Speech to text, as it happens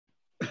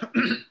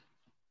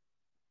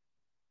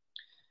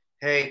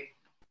Hey,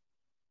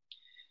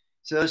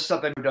 so this is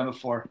something I've never done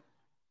before.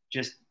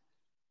 Just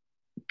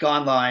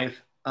gone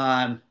live.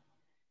 I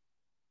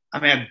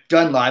mean, I've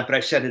done live, but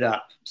I've set it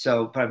up.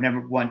 So, but I've never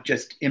won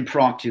just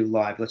impromptu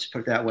live. Let's put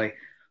it that way.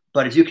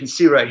 But as you can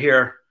see right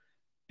here,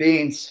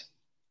 Beans,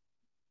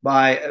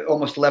 my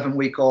almost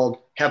 11-week-old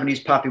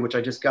Havanese puppy, which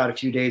I just got a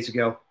few days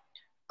ago,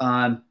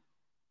 um,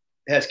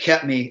 has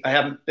kept me. I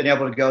haven't been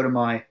able to go to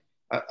my.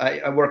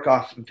 I work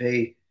off of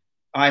a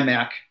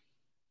iMac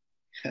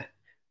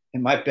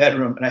in my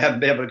bedroom, and I haven't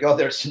been able to go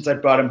there since I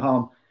brought him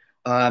home.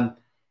 Um,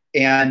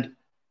 and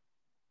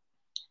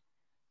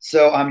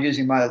so I'm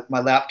using my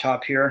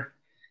laptop here,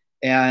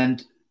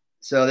 and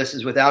so this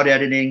is without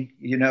editing.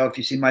 You know, if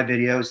you see my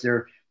videos,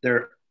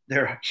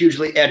 they're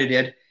hugely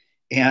edited,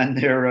 and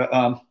they're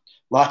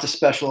lots of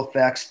special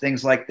effects,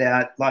 things like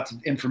that, lots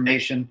of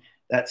information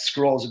that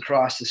scrolls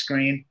across the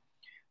screen.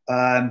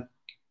 Um,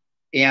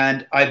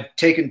 and I've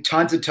taken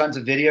tons and tons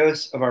of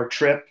videos of our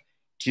trip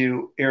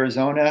to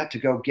Arizona to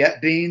go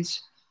get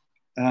Beans.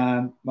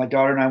 My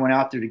daughter and I went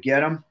out there to get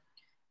them,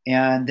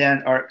 and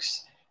then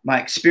my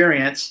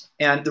experience.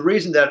 And the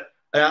reason that,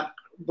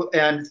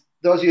 and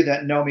those of you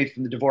that know me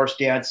from the Divorced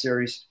Dad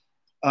series,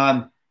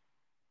 I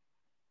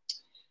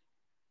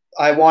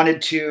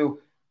wanted to.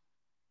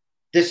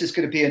 This is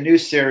going to be a new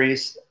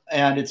series,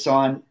 and it's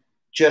on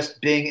just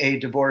being a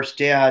divorced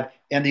dad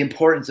and the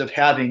importance of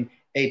having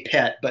a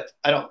pet. But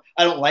I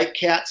don't like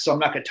cats, so I'm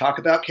not going to talk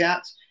about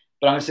cats.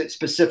 But I'm going to say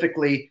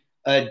specifically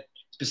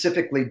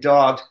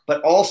dogs,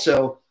 but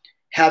also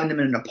having them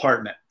in an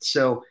apartment.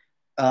 So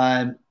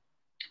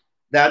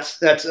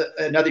that's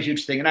another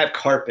huge thing. And I have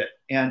carpet,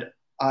 and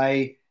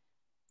I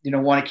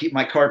want to keep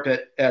my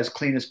carpet as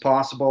clean as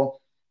possible.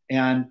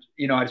 And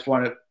I just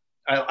want to.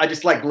 I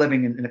just like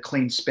living in a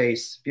clean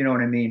space, if you know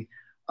what I mean.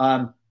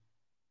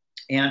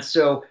 And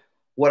so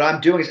what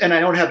I'm doing is, and I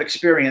don't have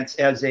experience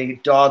as a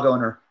dog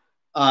owner.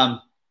 I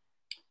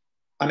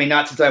mean,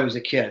 not since I was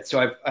a kid.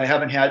 So I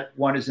haven't had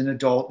one as an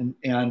adult,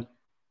 and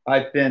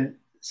I've been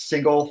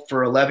single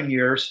for 11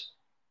 years.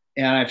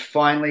 And I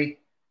finally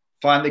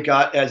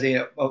got as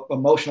a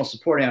emotional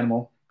support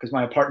animal, because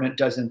my apartment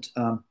doesn't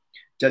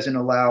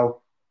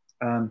allow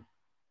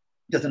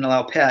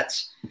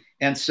pets.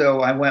 And so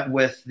I went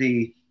with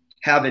the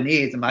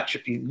Havanese. I'm not sure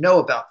if you know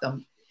about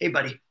them. Hey,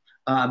 buddy.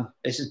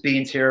 This is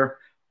Beans here,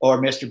 or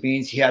Mr.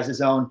 Beans. He has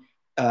his own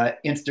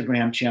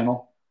Instagram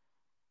channel.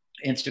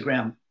 I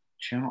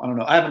don't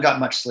know. I haven't gotten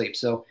much sleep,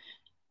 so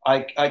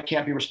I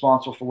can't be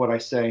responsible for what I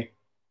say.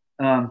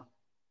 Yeah,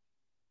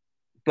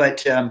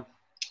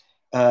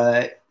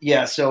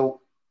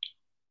 so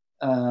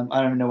I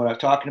don't even know what I'm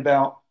talking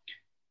about.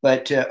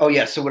 But oh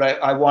yeah, so what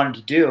I wanted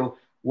to do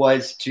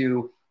was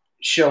to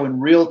show in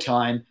real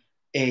time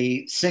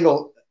a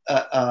single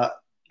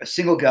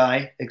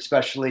guy,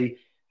 especially.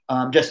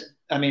 I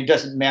mean, it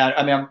doesn't matter.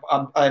 I mean,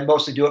 I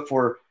mostly do it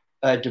for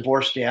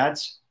divorced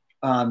dads,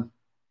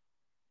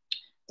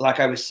 like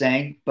I was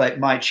saying. But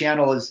my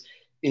channel is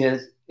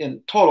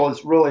in total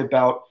is really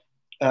about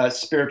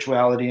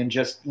spirituality and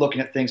just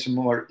looking at things from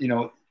more,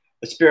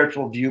 a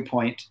spiritual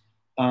viewpoint.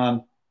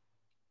 But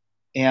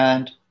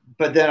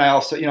then I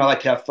also, I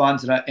like to have fun,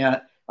 and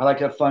I like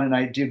to have fun, and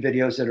I do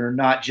videos that are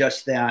not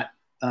just that.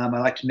 I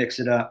like to mix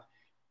it up,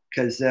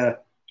 because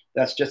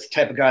that's just the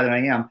type of guy that I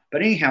am.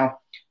 But anyhow,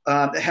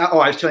 I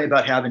was telling you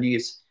about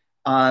Havanese.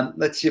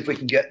 Let's see if we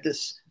can get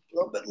this a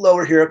little bit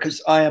lower here,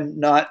 because I'm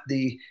not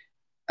the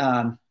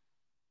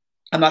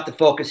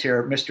focus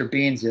here. Mr.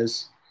 Beans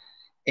is.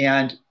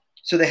 And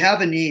so the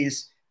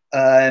Havanese,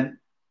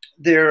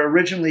 they're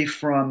originally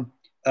from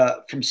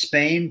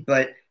Spain,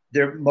 but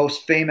they're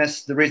most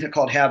famous. The reason they're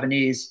called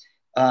Havanese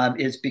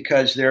is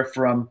because they're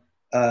from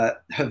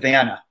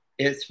Havana.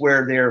 It's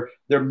where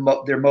they're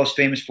most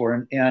famous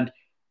for. And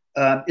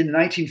in the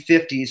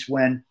 1950s,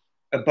 when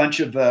a bunch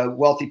of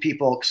wealthy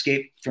people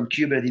escaped from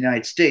Cuba to the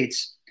United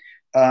States,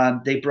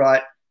 they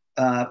brought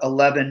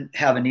 11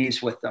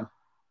 Havanese with them.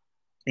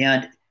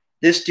 And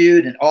this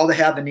dude and all the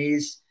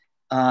Havanese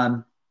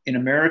in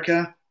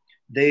America,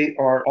 they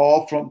are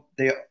all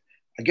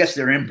I guess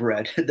they're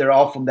inbred. They're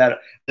all from the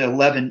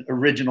 11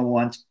 original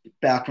ones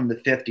back from the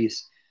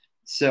 50s.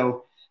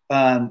 So,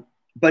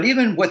 but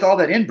even with all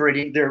that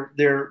inbreeding,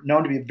 they're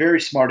known to be a very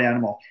smart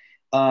animal.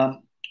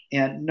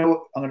 And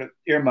no, I'm going to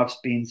earmuffs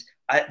Beans.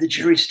 The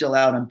jury's still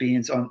out on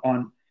Beans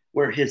on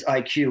where his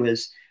IQ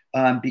is,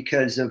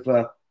 because of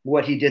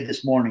what he did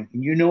this morning.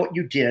 And you know what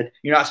you did.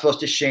 You're not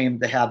supposed to shame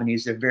the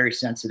Havanese. They're very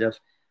sensitive.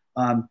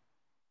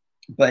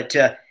 But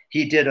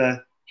he did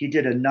a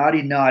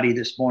naughty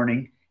this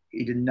morning.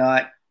 He did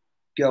not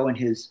go in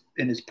his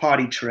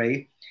potty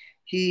tray.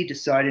 He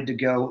decided to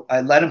go.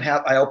 I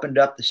opened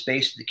up the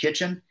space of the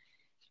kitchen,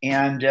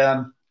 and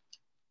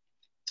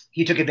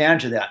he took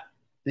advantage of that.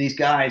 These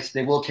guys,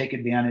 they will take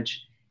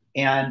advantage.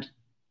 And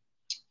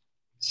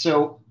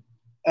so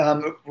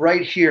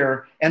right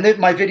here, and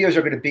my videos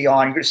are going to be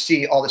on. You're going to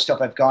see all the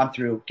stuff I've gone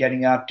through,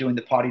 getting up, doing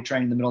the potty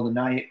training in the middle of the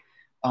night,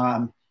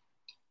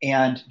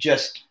 and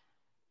just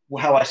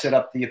how I set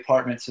up the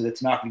apartment so that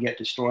it's not going to get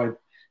destroyed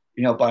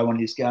by one of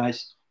these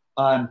guys.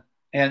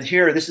 And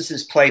here, this is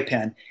his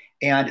playpen.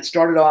 And it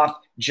started off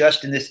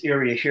just in this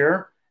area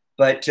here,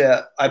 but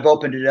I've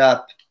opened it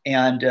up,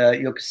 and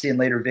you'll see in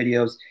later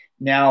videos.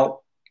 Now,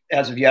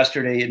 as of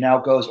yesterday, it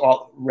now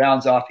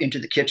rounds off into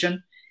the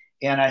kitchen.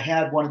 And I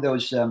had one of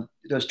those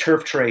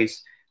turf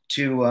trays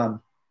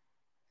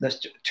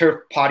the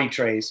turf potty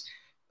trays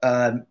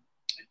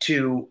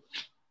to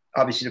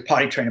obviously to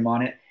potty train him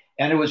on it.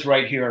 And it was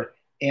right here.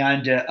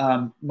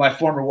 And my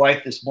former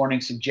wife this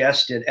morning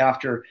suggested,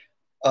 after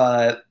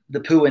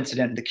the poo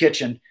incident in the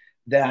kitchen,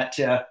 that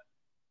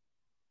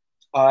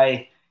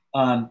I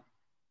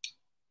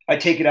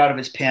take it out of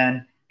his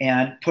pen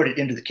and put it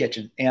into the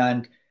kitchen.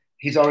 And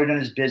he's already done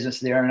his business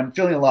there, and I'm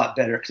feeling a lot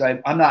better, because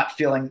I'm not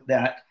feeling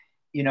that,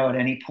 at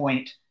any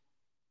point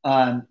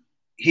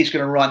he's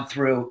going to run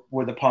through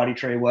where the potty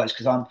tray was,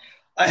 because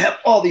I have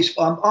all these.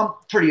 I'm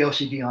pretty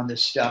OCD on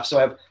this stuff,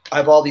 so I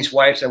have all these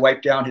wipes. I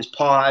wipe down his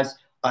paws.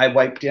 I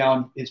wipe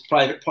down his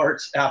private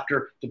parts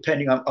after,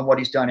 depending on what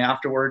he's done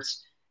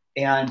afterwards.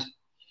 And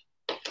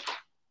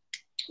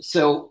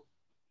so,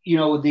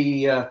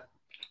 the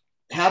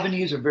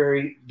Havanese are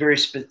very, very,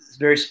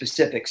 very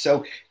specific.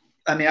 So,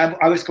 I mean,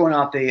 I was going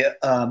off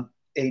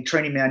a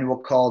training manual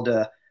called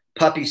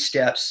Puppy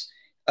Steps,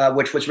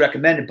 which was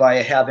recommended by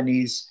a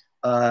Havanese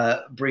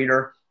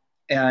breeder,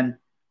 and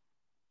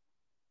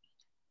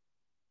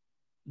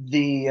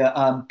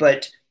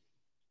but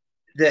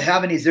the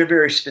Havanese, they're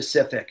very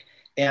specific,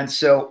 and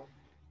so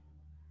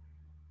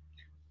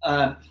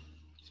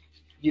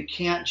you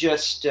can't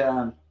just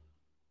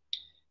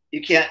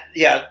you can't.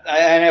 Yeah,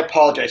 I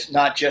apologize,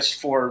 not just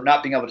for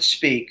not being able to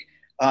speak,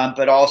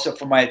 but also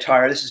for my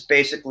attire. This is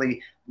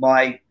basically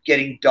my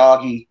getting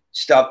Doggie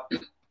stuff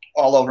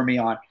all over me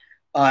on.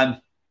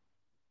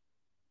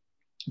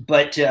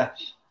 But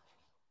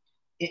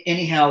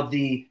anyhow,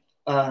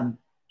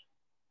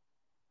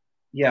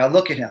 yeah,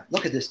 look at him.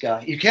 Look at this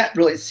guy. You can't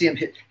really see him.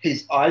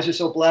 His eyes are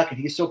so black, and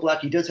he's so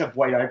black. He does have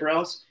white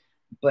eyebrows,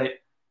 but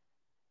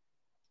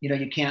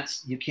you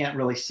can't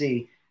really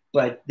see.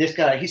 But this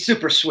guy, he's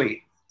super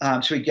sweet.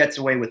 So he gets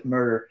away with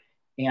murder.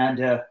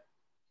 And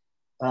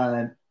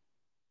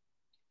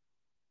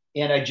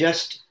I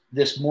just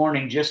this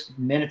morning, just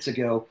minutes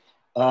ago,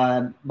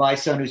 my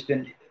son, who's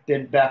been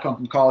back home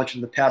from college for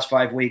the past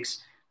 5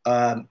 weeks,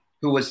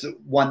 who was the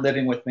one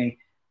living with me,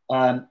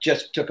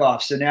 just took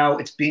off. So now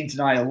it's Beans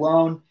and I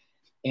alone,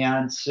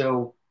 and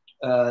so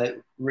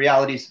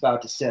reality is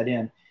about to set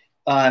in.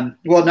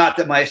 Well, not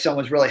that my son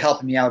was really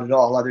helping me out at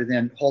all, other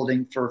than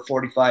holding for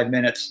 45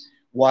 minutes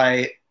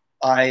while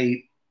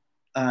I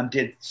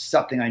did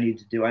something I needed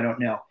to do. I don't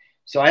know.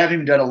 So I haven't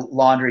even done a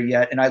laundry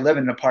yet, and I live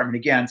in an apartment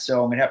again,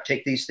 so I'm gonna have to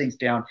take these things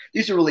down.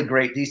 These are really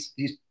great. These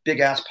big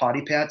ass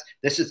potty pads.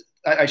 This is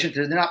I should.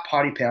 They're not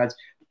potty pads,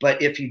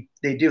 but if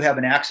they do have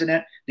an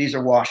accident, these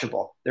are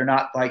washable. They're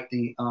not like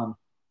the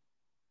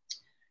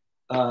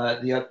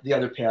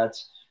other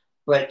pads.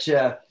 But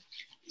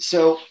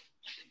so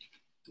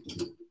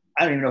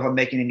I don't even know if I'm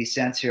making any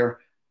sense here.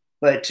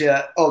 But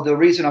the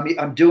reason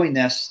I'm doing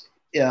this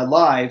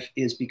live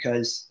is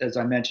because, as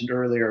I mentioned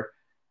earlier,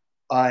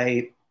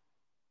 I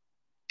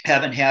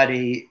haven't had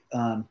any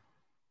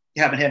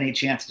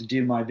chance to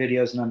do my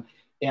videos,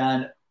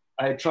 and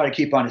I try to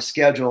keep on a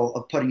schedule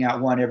of putting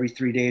out one every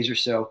 3 days or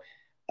so.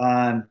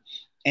 And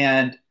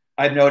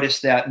I've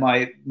noticed that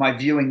my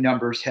viewing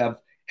numbers have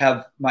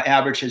my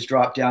average has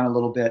dropped down a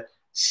little bit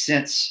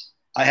since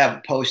I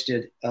haven't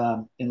posted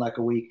in like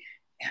a week.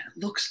 And it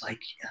looks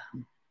like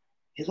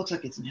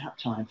it's nap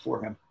time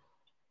for him.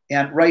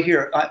 And right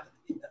here,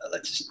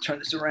 let's just turn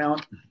this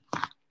around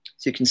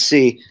so you can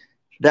see.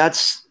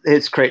 That's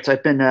his crates.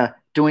 I've been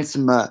doing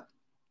some the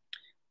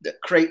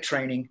crate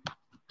training,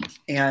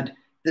 and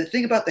the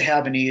thing about the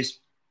Havanese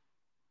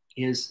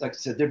is, like I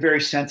said, they're very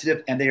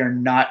sensitive, and they are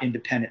not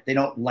independent. They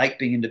don't like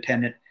being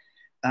independent.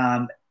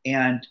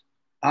 And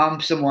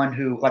I'm someone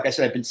who, like I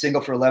said, I've been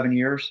single for 11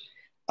 years.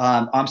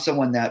 I'm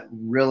someone that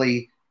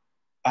really,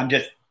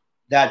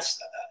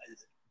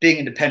 being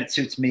independent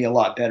suits me a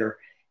lot better.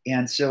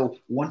 And so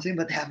one thing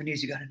about the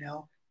Havanese you got to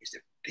know is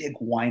they're big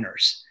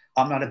whiners.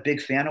 I'm not a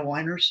big fan of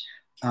whiners.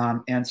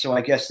 And so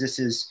I guess this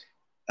is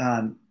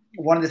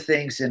one of the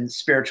things in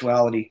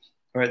spirituality,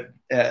 or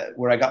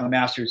where I got my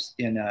master's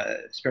in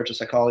spiritual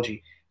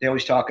psychology. They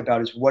always talk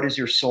about is, what is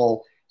your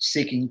soul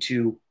seeking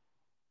to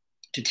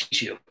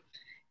teach you?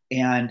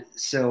 And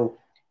so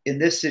in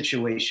this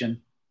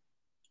situation,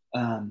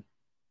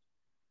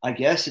 I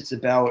guess it's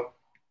about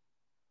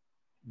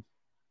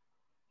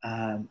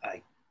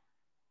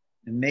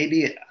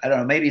maybe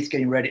it's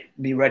getting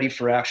me ready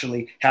for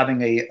actually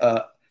having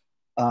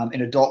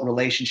an adult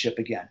relationship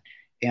again.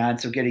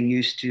 And so getting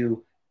used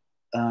to,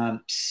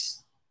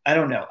 I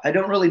don't know. I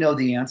don't really know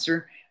the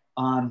answer.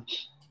 I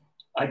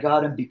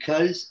got him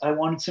because I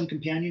wanted some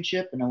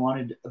companionship, and I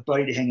wanted a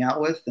buddy to hang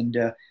out with. And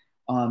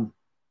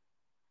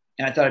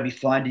I thought it'd be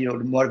fun, to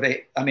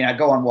motivate. I mean, I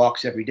go on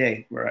walks every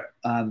day,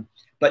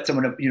 but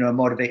someone to,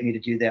 motivate me to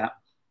do that.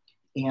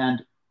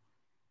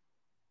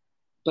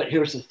 But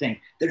here's the thing: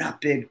 they're not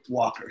big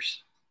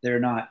walkers. They're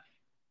not.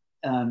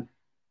 um,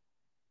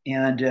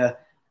 and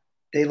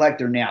they like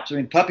their naps. I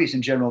mean, puppies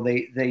in general,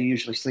 they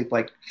usually sleep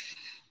like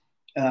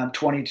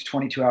 20 to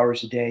 22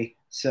 hours a day,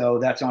 so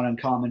that's not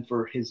uncommon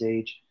for his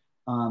age.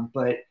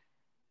 But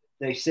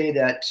they say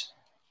that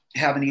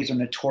Havanese are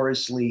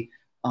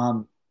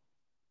um,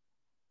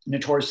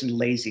 notoriously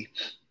lazy,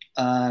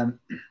 um,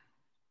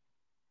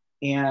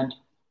 and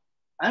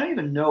I don't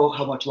even know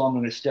how much longer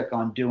I'm going to stick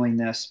on doing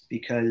this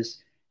because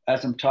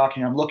as I'm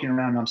talking, I'm looking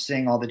around and I'm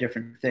seeing all the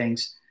different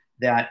things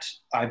that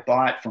I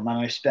bought from him.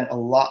 I spent a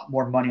lot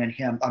more money on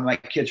him. My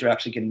kids are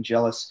actually getting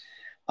jealous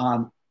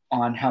on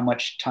how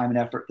much time and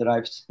effort that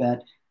I've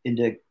spent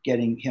into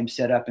getting him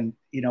set up. And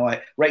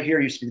right here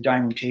used to be the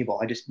dining room table.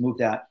 I just moved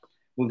that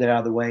out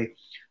of the way.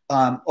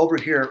 Over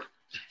here,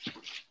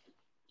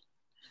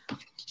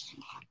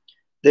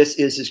 this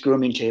is his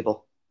grooming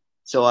table.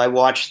 So I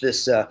watched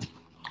this.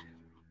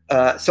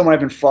 Someone I've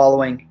been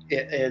following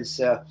is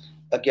a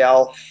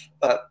gal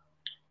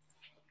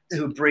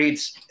who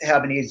breeds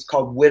Havanese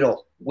called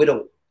Whittle,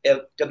 Whittle,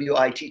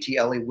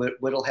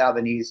 Whittle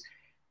Havanese.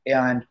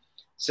 And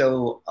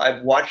so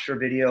I've watched her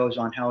videos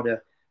on how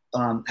to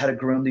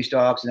groom these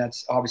dogs, and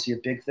that's obviously a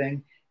big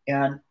thing.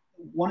 And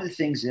one of the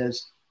things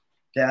is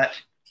that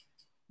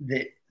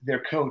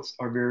their coats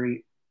are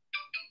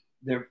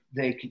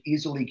they can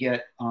easily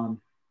get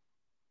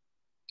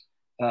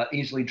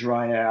easily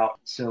dry out.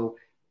 So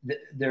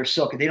they're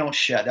silky. They don't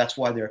shed. That's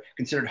why they're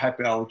considered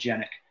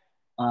hyperallergenic.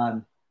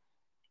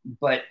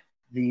 But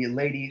the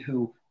lady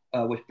who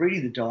was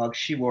breeding the dog,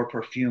 she wore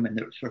perfume, and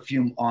there was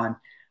perfume on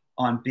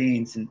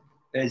Beans and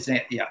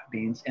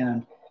Beans.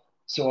 And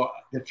so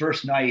the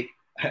first night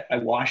I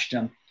washed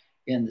them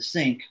in the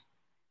sink,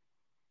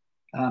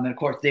 and of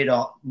course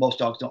most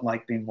dogs don't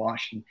like being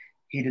washed, and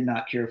he did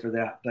not care for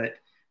that. But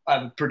I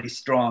have a pretty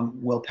strong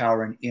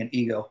willpower and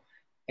ego,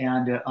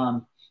 and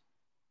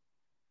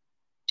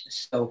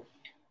so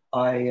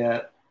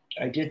I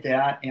did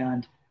that,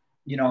 and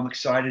I'm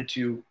excited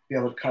to be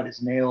able to cut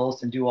his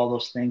nails and do all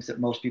those things that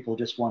most people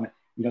just want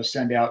to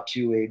send out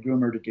to a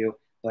groomer to do.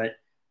 But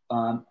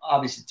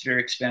obviously, it's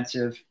very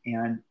expensive,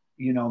 and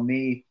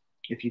me.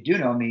 If you do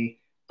know me,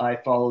 I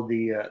follow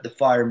the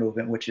FIRE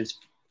movement, which is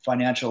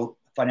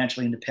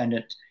financially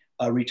independent,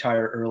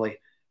 retire early,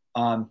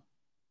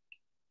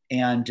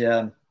 and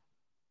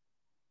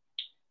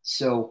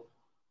so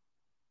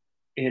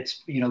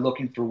it's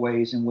looking for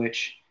ways in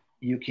which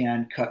you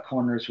can cut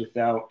corners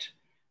without,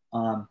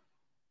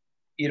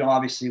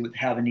 obviously with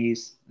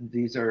Havanese,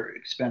 these are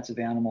expensive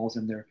animals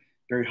and they're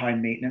very high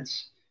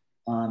maintenance.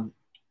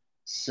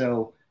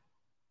 So,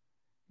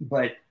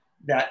 but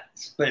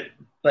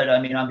I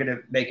mean, I'm going to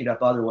make it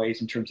up other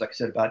ways in terms, like I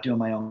said, about doing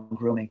my own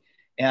grooming.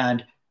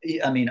 And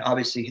I mean,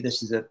 obviously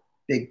this is a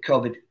big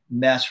COVID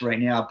mess right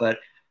now, but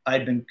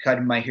I'd been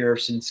cutting my hair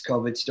since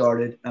COVID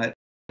started. I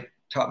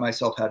taught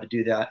myself how to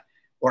do that,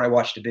 or I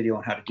watched a video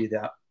on how to do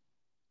that.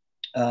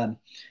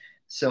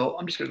 So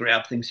I'm just going to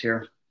grab things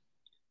here.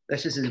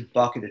 This is his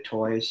bucket of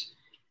toys.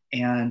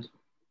 And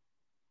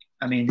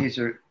I mean,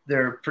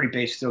 they're pretty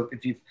basic.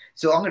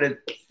 So I'm going to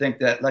think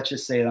that, let's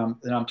just say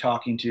that I'm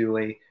talking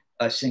to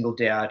a single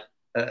dad,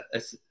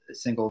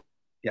 single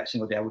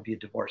dad would be a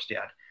divorced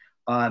dad.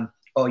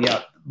 Oh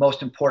yeah.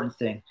 Most important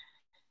thing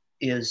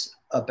is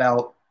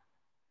about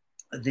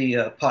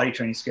the potty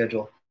training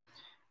schedule,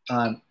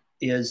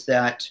 is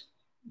that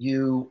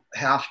you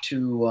have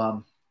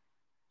to,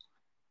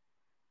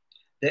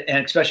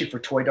 and especially for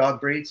toy dog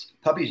breeds,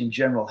 puppies in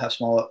general have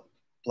small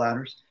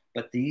bladders,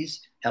 but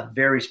these have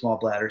very small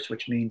bladders,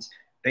 which means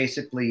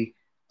basically,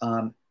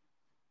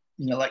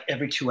 like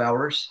every 2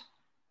 hours,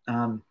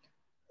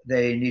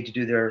 they need to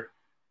do their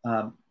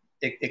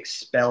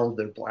expel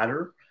their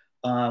bladder.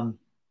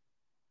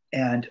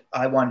 And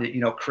I wanted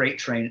to, crate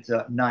train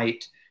at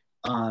night.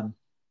 But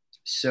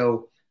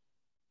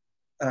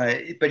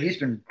he's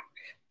been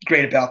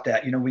great about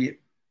that. The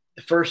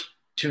first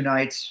 2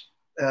 nights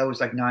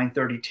was like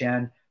 9:30,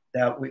 10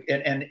 that we,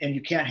 and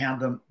you can't have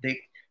them.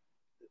 They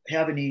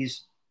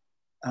Havanese,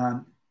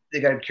 they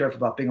got to be careful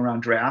about being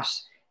around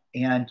drafts,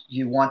 and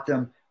you want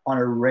them on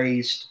a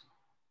raised,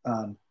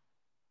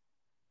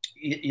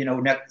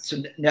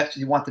 next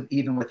you want them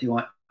even with you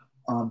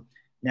on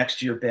next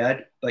to your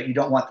bed, but you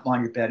don't want them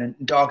on your bed. And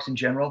dogs in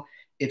general,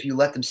 if you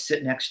let them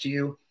sit next to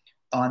you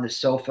on the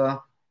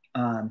sofa,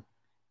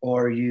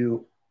 or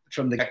you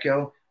from the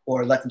get-go,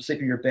 or let them sleep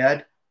in your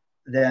bed,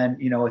 then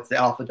it's the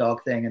alpha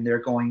dog thing, and they're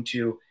going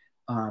to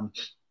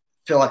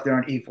feel like they're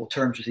on equal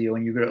terms with you,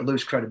 and you're going to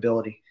lose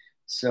credibility.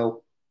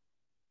 So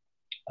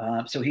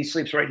he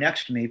sleeps right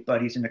next to me,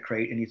 but he's in a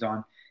crate, and he's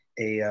on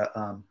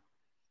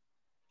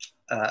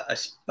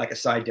like a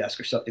side desk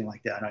or something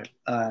like that.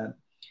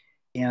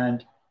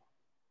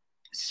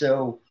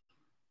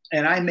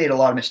 And I made a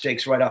lot of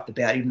mistakes right off the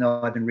bat, even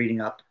though I've been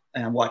reading up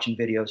and watching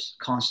videos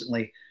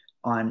constantly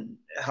on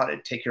how to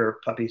take care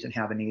of puppies and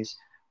Havanese.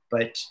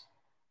 But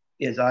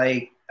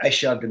I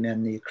shoved him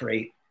in the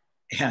crate,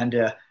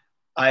 and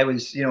I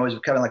was, it was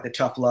kind of like the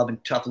tough love,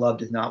 and tough love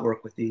does not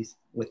work with these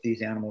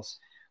animals,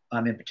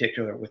 in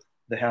particular with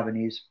the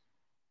Havanese.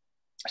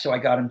 So I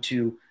got him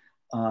to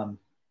Um,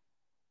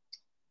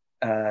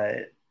 uh,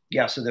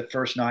 yeah, so the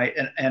first night,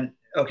 and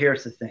oh,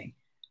 here's the thing.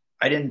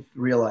 I didn't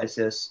realize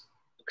this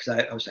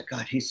because I was like,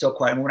 God, he's so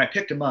quiet. And when I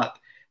picked him up,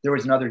 there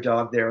was another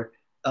dog there,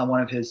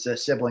 one of his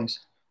siblings,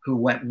 who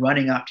went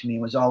running up to me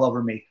and was all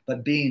over me.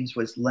 But Beans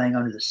was laying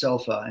under the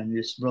sofa and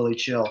just really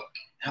chill.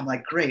 And I'm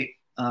like, great.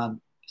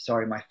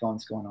 Sorry, my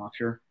phone's going off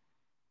here.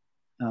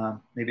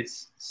 Maybe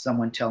it's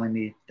someone telling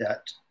me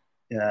that,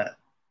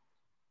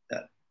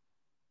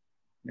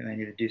 maybe I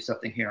need to do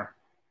something here.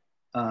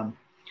 The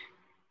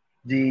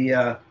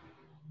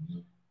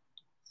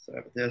sorry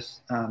about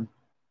this.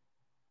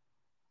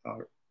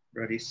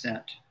 Already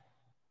sent.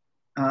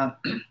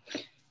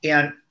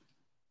 And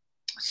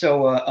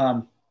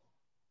so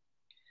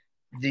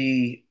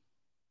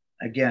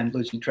again,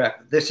 losing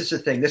track. This is the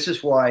thing. This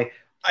is why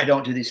I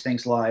don't do these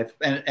things live,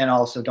 and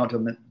also don't do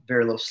them in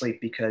very little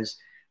sleep, because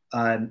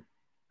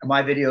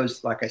my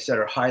videos, like I said,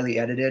 are highly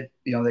edited.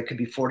 You know, they could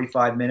be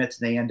 45 minutes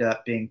and they end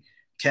up being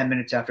 10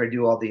 minutes after I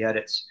do all the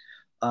edits.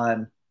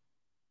 Because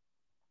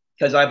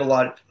I have a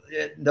lot of,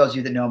 those of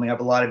you that know me, I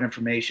have a lot of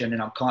information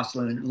and I'm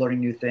constantly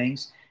learning new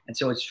things. And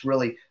so it's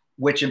really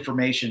which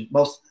information,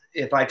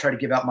 if I try to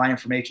give out my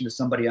information to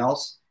somebody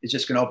else, it's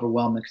just going to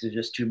overwhelm them because it's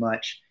just too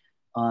much.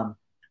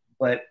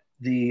 But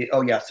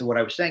so what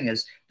I was saying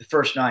is the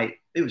first night,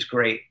 it was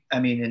great. I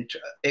mean,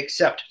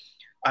 except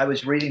I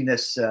was reading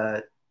this,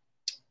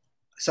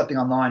 something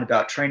online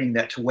about training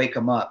that to wake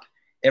them up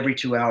every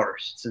 2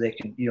 hours so they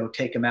can,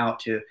 take them out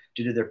to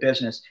do their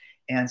business.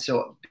 And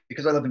so,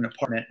 because I live in an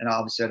apartment, and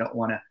obviously I don't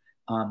want to,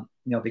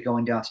 be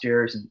going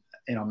downstairs and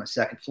on the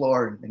second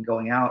floor and then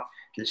going out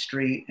to the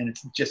street, and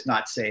it's just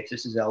not safe.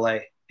 This is LA,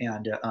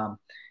 and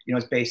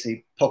it's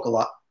basically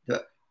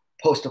the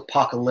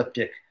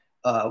post-apocalyptic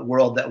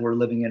world that we're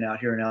living in out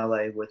here in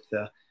LA, with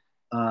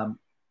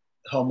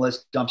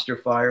homeless, dumpster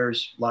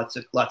fires, lots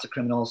of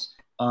criminals.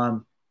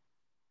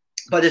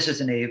 But this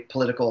isn't a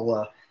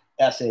political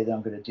essay that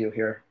I'm going to do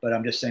here, but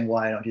I'm just saying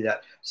why I don't do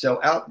that. So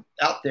out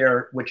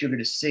there, what you're going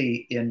to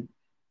see in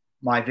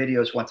my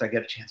videos once I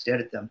get a chance to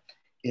edit them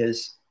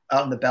is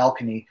out in the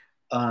balcony,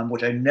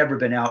 which I've never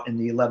been out in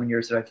the 11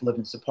 years that I've lived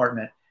in this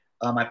apartment.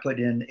 I put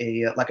in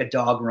like a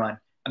dog run.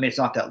 I mean, it's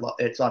not that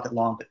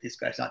long, but this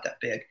guy's not that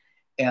big.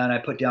 And I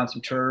put down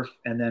some turf,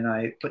 and then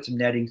I put some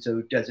netting so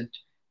it doesn't,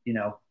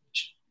 go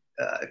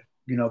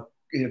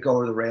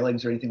over the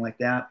railings or anything like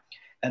that.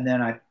 And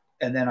then I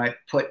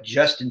put,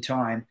 just in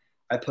time,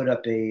 I put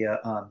up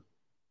a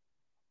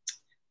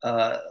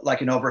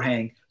like an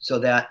overhang so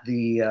that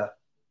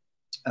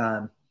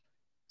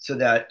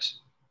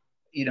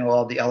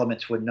all the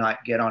elements would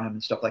not get on him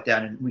and stuff like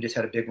that. And we just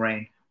had a big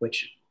rain,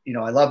 which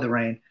I love the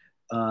rain,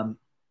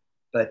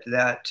 but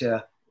that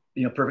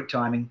perfect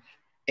timing.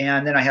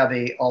 And then I have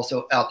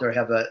also out there I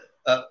have a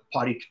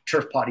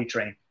turf potty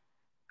tray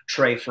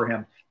for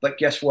him. But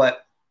guess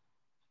what?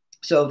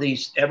 So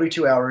these every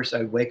 2 hours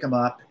I wake him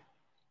up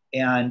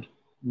and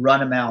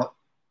run him out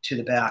to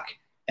the back,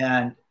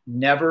 and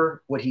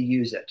never would he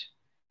use it.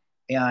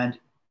 And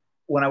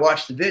when I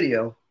watched the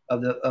video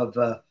of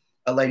a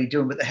lady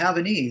doing with the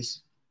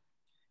Havanese,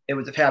 it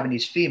was a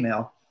Havanese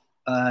female,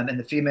 and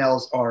the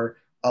females are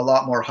a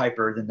lot more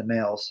hyper than the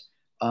males,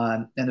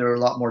 and they're a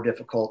lot more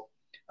difficult.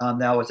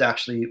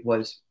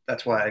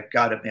 That's why I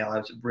got a male. I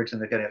was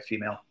originally getting a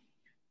female,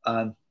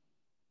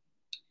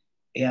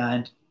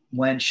 and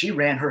when she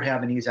ran her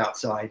Havanese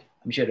outside,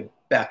 I mean, she had a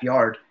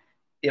backyard.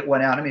 It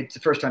went out. I mean, the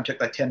first time took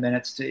like 10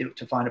 minutes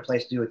to find a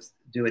place to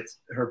do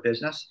her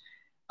business.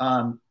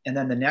 And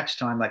then the next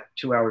time, like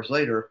 2 hours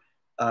later,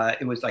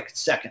 it was like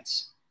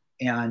seconds.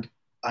 And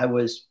I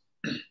was,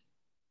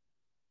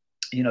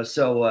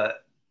 so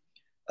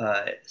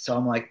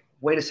I'm like,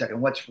 wait a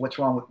second, what's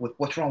wrong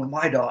with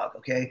my dog?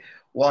 Okay.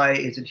 Why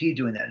isn't he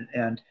doing that?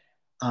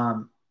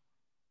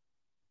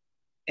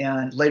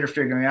 And later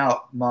figuring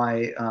out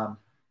my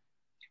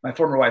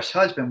former wife's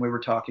husband, we were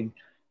talking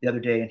the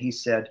other day, and he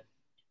said,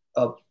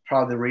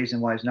 probably the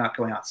reason why he's not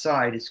going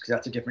outside is because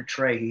that's a different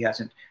tray. He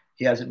hasn't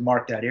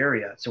marked that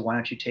area. So why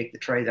don't you take the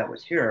tray that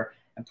was here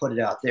and put it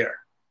out there?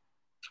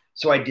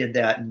 So I did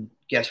that, and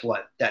guess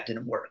what? That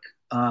didn't work.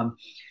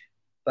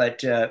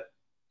 But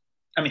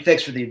I mean,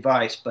 thanks for the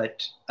advice,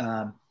 but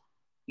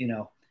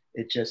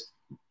it just,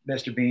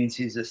 Mr. Beans,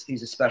 he's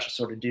a special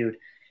sort of dude.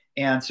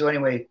 And so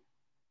anyway,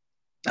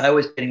 I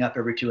was getting up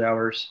every 2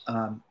 hours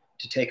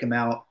to take him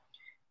out,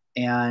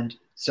 and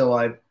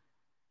so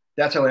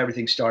that's how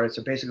everything started.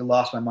 So basically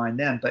lost my mind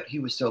then, but he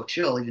was so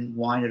chill. He didn't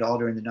whine at all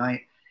during the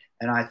night.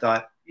 And I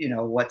thought,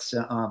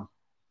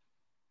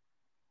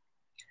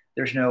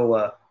 there's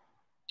no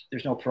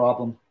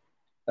problem.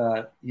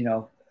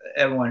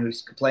 Everyone who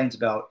complains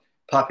about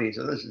puppies,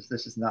 oh, this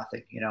is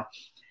nothing,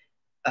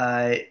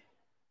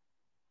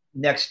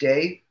 next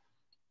day.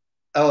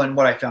 Oh, and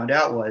what I found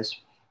out was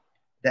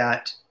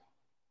that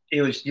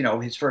it was,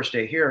 his first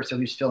day here. So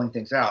he was filling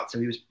things out. So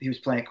he was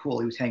playing it cool.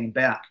 He was hanging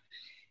back.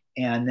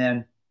 And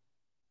then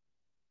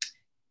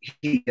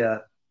he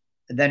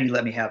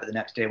let me have it the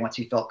next day once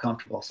he felt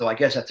comfortable. So I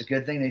guess that's a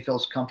good thing that he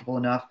feels comfortable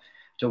enough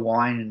to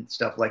whine and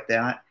stuff like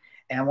that.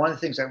 And one of the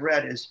things I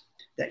read is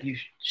that you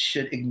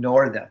should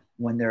ignore them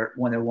when they're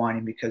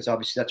whining, because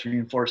obviously that's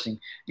reinforcing,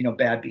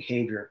 bad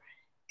behavior.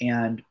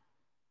 And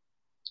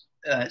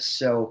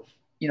so,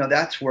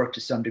 that's worked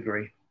to some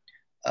degree.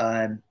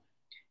 And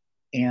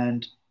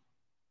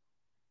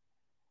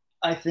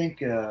I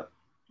think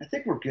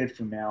we're good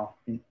for now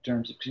in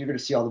terms of, because you're going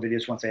to see all the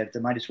videos once I edit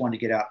them. I just wanted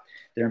to get out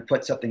there and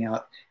put something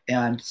out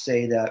and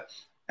say that,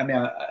 I mean,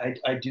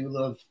 I do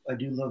love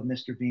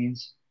Mr.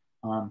 Beans.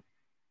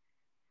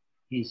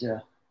 He's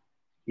a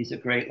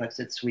great, like I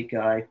said, sweet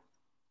guy,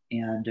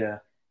 and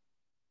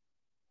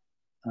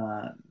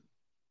um,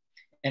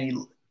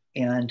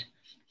 and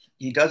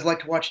he does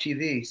like to watch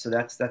TV, so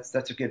that's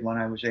a good one.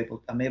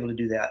 I'm able to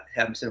do that,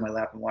 have him sit on my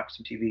lap and watch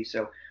some TV.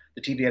 So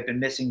the TV I've been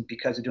missing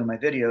because of doing my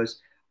videos,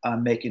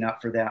 I'm making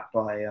up for that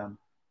by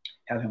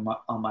having him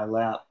on my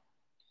lap.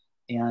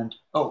 And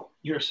oh,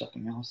 here's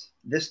something else.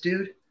 This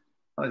dude,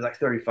 oh, he's like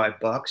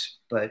 $35,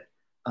 but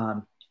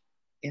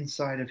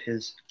inside of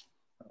his,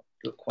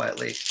 do it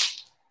quietly.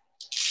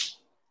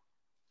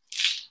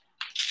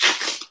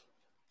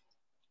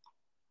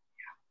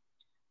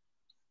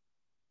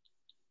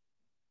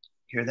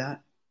 Hear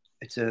that?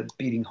 It's a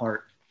beating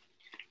heart.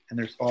 And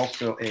there's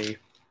also a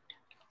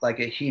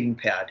heating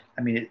pad.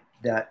 I mean,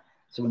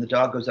 so when the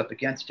dog goes up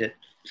against it,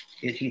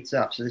 it heats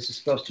up. So this is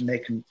supposed to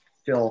make him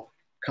feel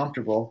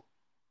comfortable.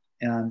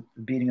 And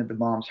the beating of the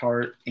mom's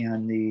heart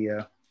and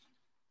the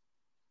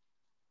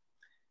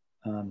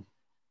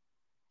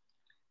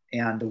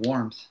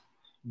warmth.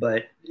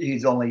 But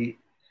he's only,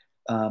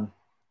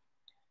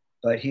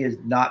 but he has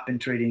not been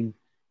treating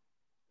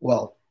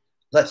well.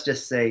 Let's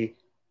just say,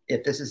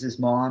 if this is his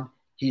mom,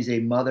 he's a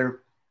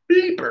mother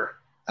beeper.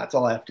 That's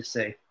all I have to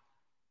say.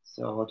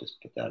 So I'll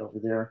just put that over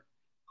there.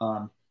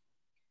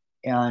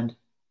 And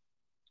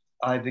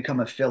I've become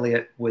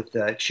affiliate with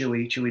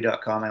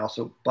Chewy.com. I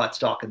also bought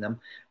stock in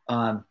them.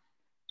 I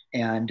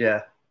mean,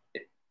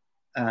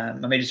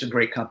 it's a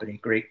great company,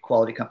 great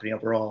quality company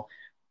overall.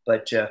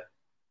 But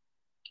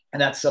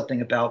and that's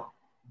something about,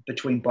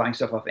 between buying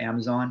stuff off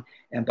Amazon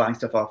and buying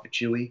stuff off of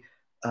Chewy.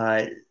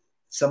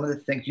 Some of the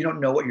things you don't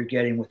know what you're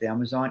getting with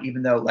Amazon,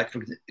 even though, like,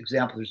 for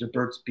example, there's a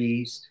Burt's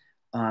Bees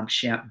dog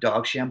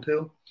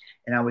shampoo,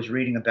 and I was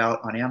reading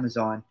about on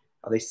Amazon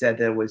how they said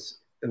that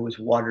it was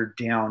watered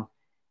down,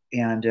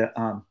 and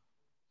I'm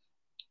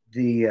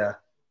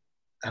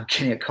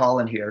getting a call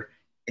in here,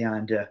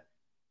 and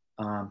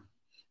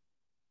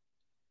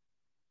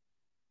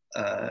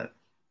let's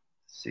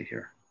see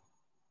here.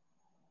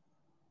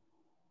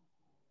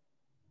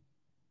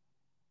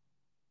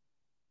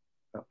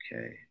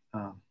 Okay.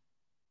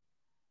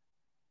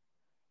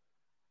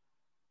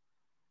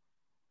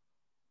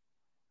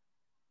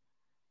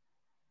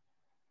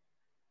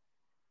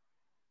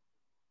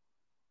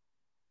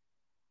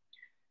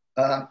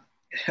 Uh,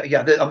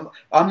 yeah,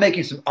 I'm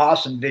making some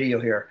awesome video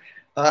here.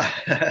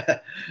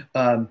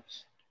 Um,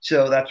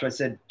 so that's what I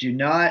said. Do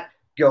not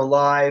go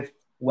live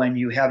when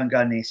you haven't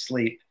gotten any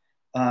sleep.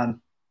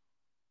 Um,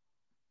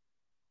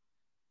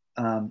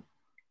 on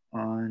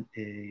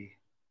a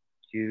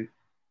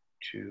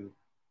YouTube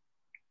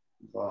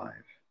live.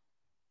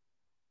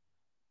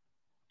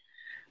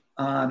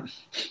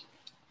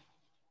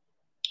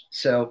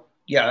 So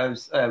yeah,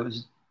 I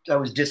was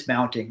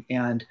dismounting,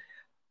 and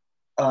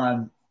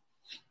I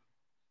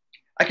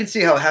can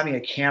see how having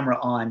a camera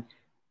on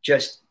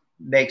just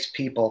makes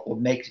people, or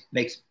makes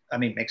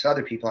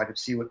other people. I could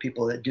see what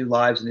people that do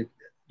lives, and they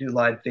do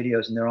live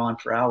videos, and they're on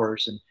for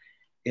hours, and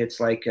it's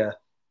like,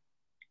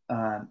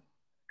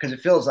 because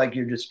it feels like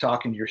you're just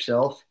talking to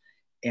yourself,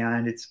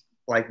 and it's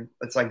like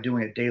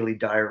doing a daily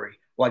diary.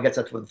 Well, I guess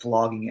that's what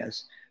vlogging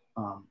is.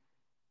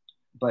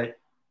 But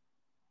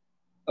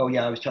oh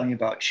yeah, I was telling you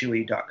about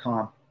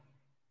Chewy.com.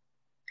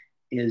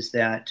 Is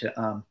that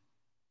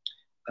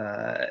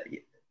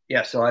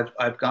yeah? So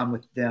I've gone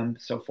with them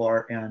so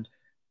far, and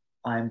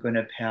I'm going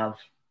to have,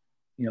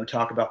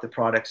 talk about the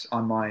products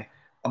on my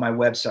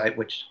website,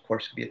 which of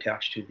course can be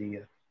attached to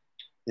the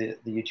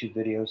YouTube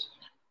videos.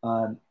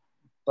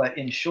 But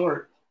in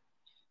short,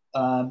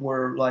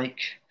 we're like,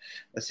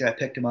 let's say I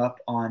picked him up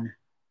on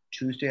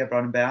Tuesday. I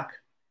brought him back.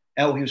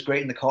 Oh, he was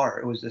great in the car.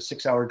 It was a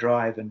 6-hour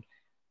drive, and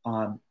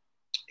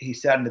he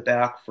sat in the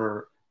back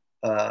for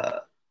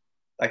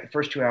like the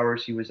first 2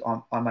 hours. He was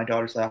on my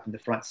daughter's lap in the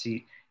front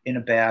seat in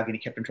a bag, and he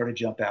kept on trying to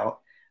jump out.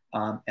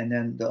 And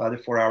then the other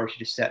 4 hours, he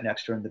just sat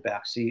next to her in the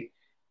back seat,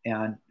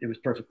 and it was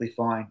perfectly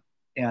fine.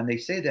 And they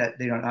say that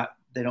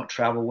they don't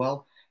travel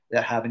well.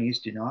 That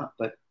Havanese do not,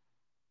 but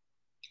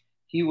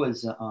he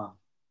was,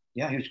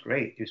 yeah, he was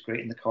great. He was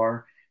great in the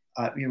car.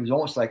 It was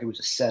almost like it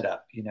was a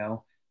setup,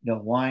 no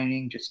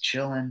whining, just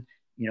chilling.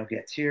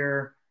 Gets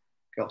here,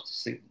 goes to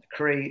sleep in the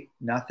crate,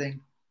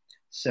 nothing.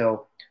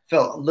 So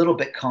felt a little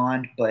bit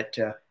conned, but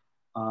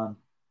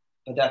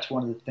that's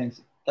one of the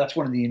things. That's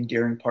one of the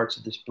endearing parts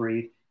of this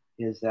breed,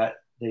 is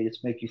that they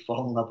just make you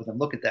fall in love with them.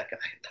 Look at that guy.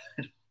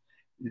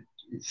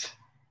 he's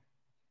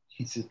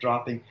just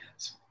dropping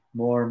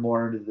more and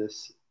more into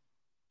this.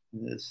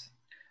 Let's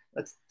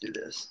do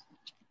this,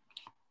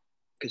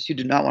 because you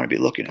do not want to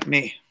be looking at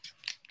me.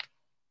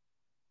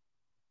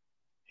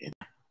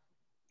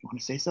 You want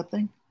to say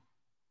something?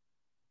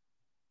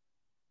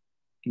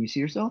 Can you see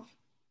yourself?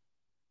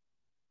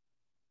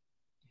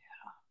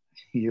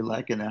 You're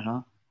liking that, huh?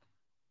 All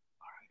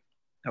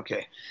right.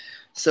 Okay.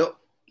 So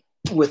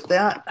with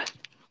that,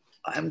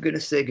 I'm going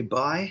to say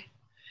goodbye.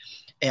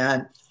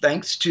 And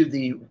thanks to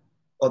the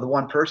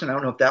one person. I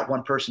don't know if that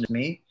one person is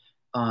me,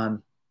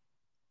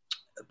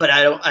 but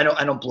I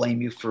don't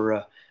blame you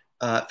for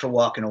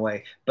walking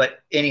away. But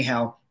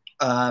anyhow,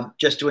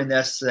 just doing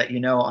this so that you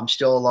know I'm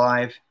still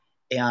alive,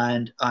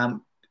 and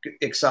I'm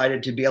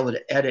excited to be able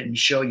to edit and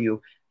show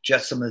you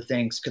just some of the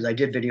things, because I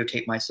did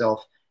videotape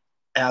myself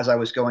as I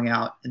was going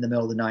out in the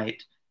middle of the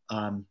night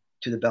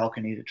to the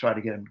balcony to try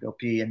to get him to go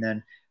pee, and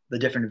then the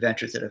different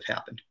adventures that have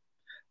happened.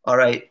 All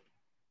right.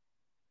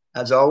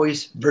 As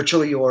always,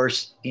 virtually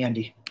yours,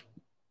 Andy.